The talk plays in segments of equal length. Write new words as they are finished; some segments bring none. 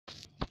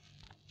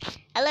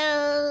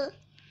Hello.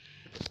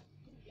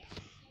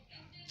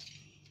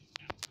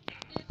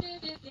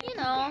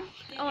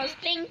 I was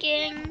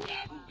thinking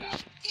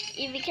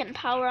if we can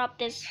power up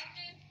this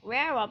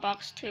rare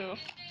Wubbox too.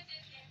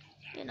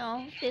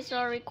 These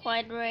are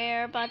quite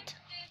rare, but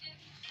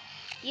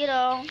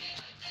there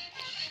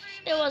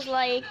was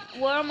like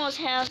we almost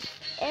have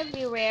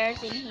every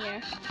rares in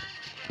here.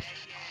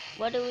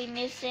 What are we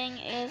missing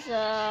is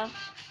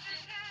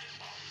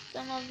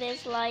some of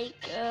this like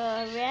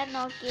red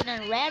Noggin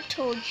and red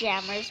toe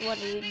jammers. What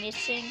are we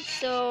missing?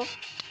 So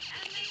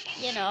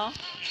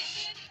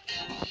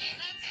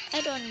I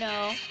don't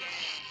know.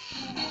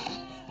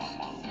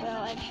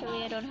 Well,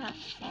 actually, I don't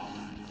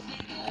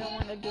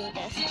want to do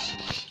this.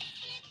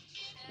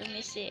 Let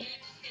me see.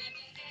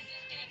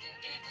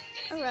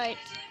 Alright.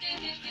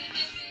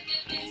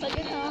 But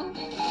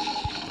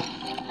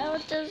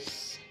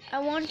I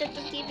wanted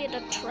to give it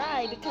a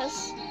try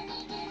because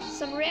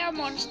some rare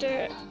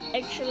monster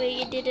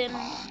actually didn't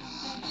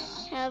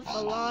have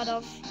a lot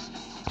of,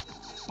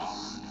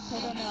 I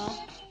don't know.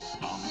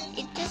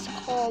 It's just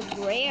called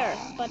rare,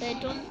 but I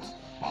don't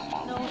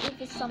know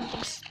if it's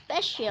something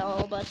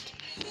special, but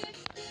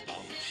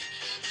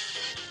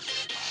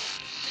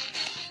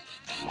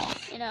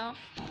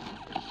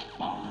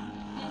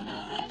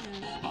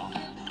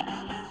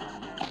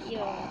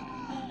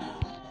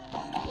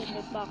in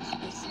the box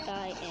this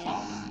guy in.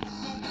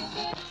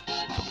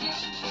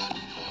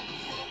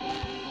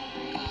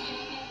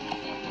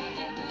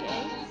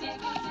 Okay.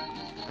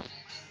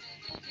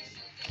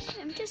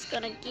 I'm just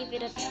gonna give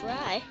it a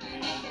try.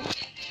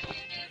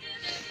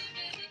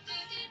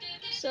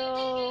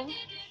 So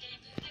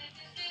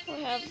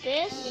we have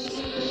this.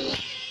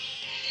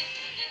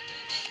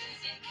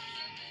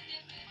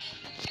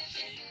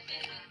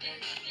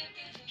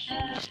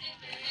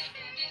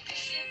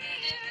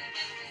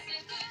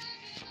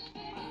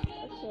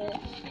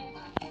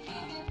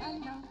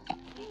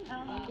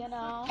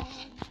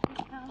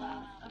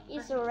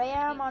 It's a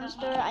rare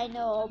monster, I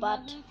know,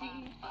 but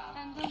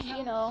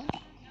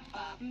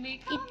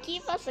it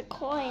gives us a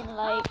coin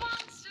like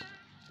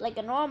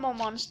a normal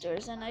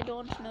monsters, and I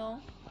don't know.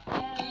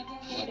 What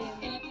do you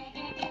mean?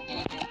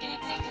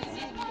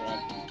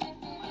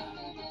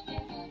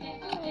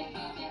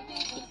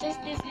 It's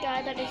just this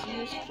guy that is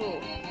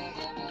useful.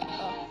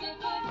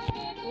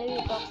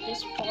 Maybe box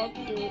this fork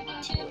dude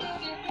too.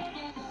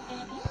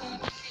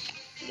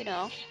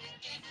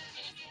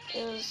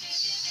 There's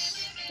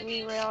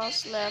 3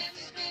 rares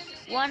left.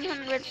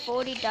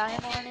 140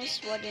 diamond is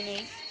what you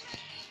need.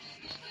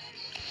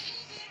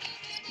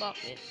 Let's box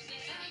it.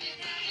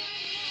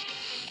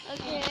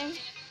 Okay.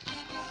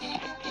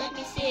 Let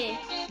me see.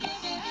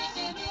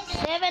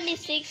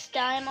 76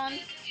 diamond.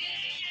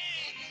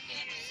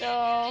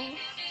 So,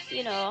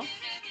 we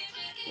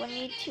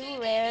need 2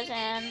 rares,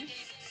 and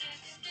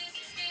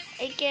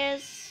I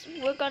guess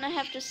we're gonna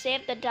have to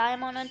save the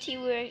diamond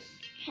until we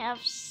have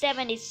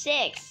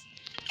 76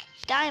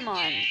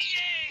 diamond.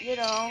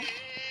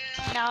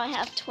 Now I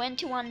have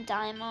 21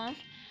 diamond.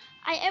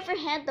 I ever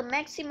had the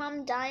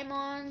maximum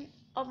diamond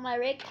of my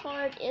red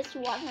card is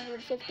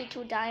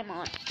 152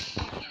 diamond.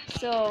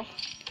 So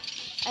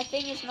I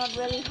think it's not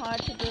really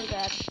hard to do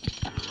that.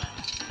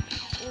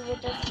 We will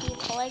just keep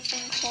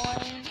collecting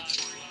coins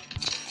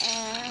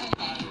and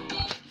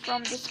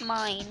from this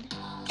mine.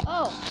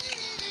 Oh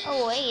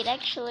wait,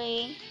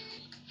 actually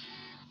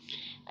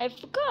I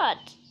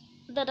forgot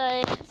that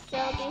I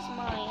sell this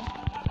mine.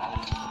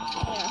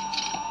 Yeah.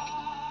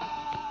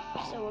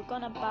 So we're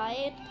gonna buy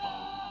it.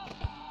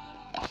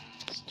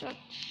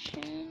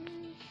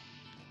 Construction.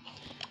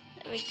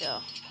 There we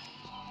go.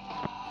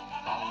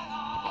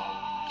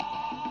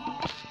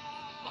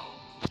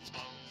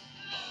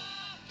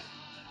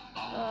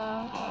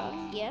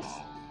 Yes,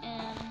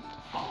 and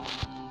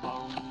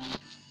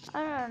I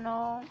don't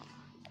know.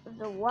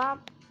 The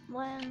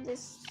Wubbox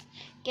is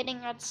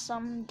getting at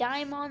some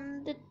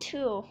diamond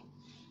too.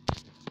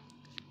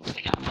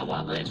 We got the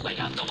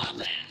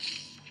Wubbox.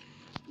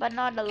 But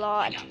not a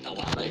lot.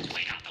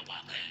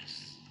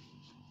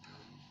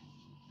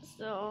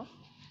 So,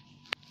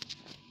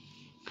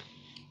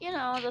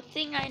 the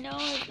thing I know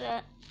is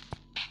that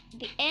at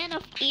the end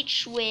of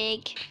each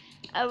week,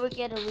 I will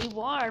get a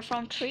reward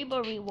from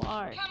Tribal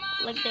Reward.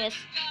 Like this.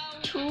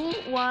 2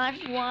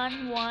 1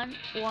 1 1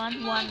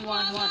 1 1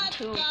 1 1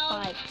 2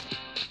 5.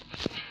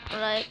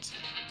 Right.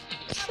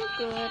 So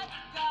good.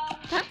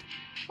 Huh?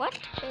 What?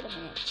 Wait a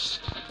minute.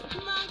 Okay.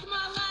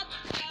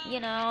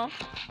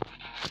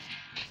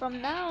 From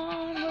now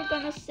on, we're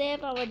gonna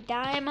save our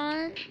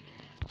diamond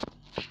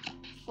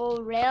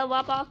for rare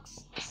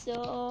Wubbox.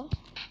 So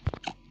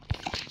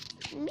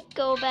let me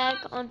go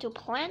back onto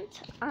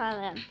Plant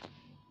Island.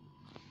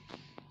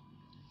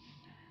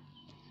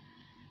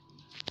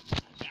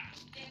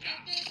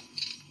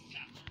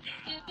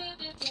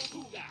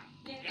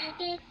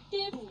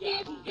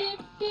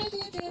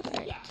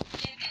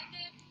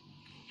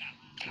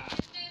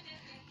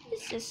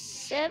 This is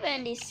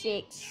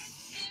 76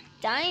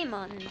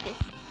 diamond.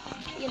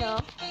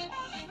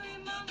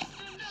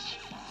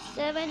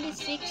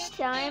 76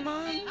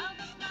 diamond.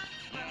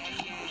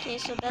 Okay,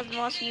 so that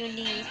was you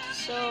need.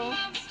 So,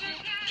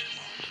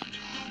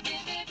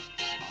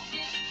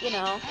 you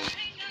know,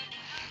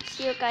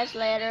 see you guys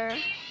later.